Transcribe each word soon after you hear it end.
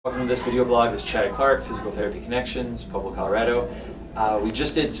Welcome to this video blog. This is Chad Clark, Physical Therapy Connections, Pueblo, Colorado. We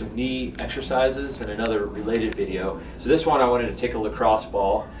just did some knee exercises in another related video. So this one I wanted to take a lacrosse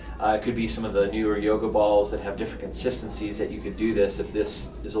ball. It could be some of the newer yoga balls that have different consistencies that you could do this if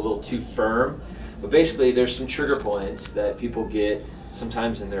this is a little too firm. But basically there's some trigger points that people get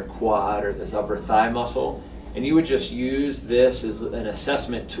sometimes in their quad or this upper thigh muscle. And you would just use this as an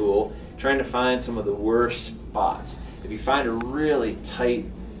assessment tool, trying to find some of the worst spots. If you find a really tight,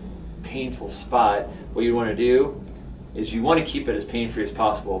 painful spot, what you want to do is you want to keep it as pain-free as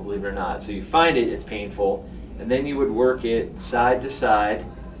possible, believe it or not. So you find it's painful, and then you would work it side to side,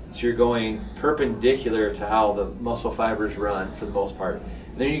 so you're going perpendicular to how the muscle fibers run for the most part.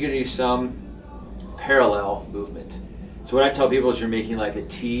 And then you're going to do some parallel movement. So what I tell people is you're making like a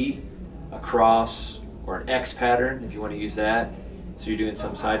T, a cross, or an X pattern if you want to use that. So you're doing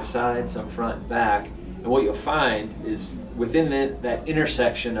some side to side, some front and back. And what you'll find is within that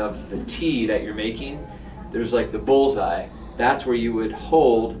intersection of the T that you're making, there's like the bullseye. That's where you would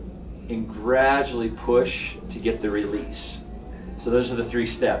hold and gradually push to get the release. So those are the three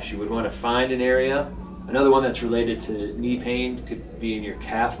steps. You would want to find an area. Another one that's related to knee pain could be in your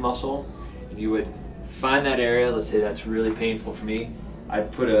calf muscle. And you would find that area. Let's say that's really painful for me.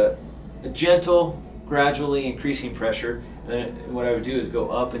 I'd put a gentle, gradually increasing pressure. And then what I would do is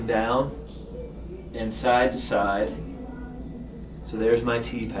go up and down and side to side. So there's my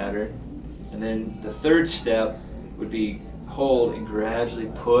T pattern. And then the third step would be hold and gradually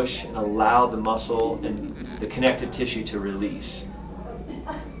push and allow the muscle and the connective tissue to release.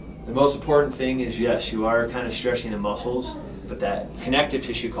 The most important thing is, yes, you are kind of stretching the muscles, but that connective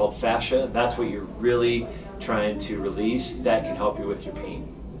tissue called fascia, that's what you're really trying to release. That can help you with your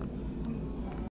pain.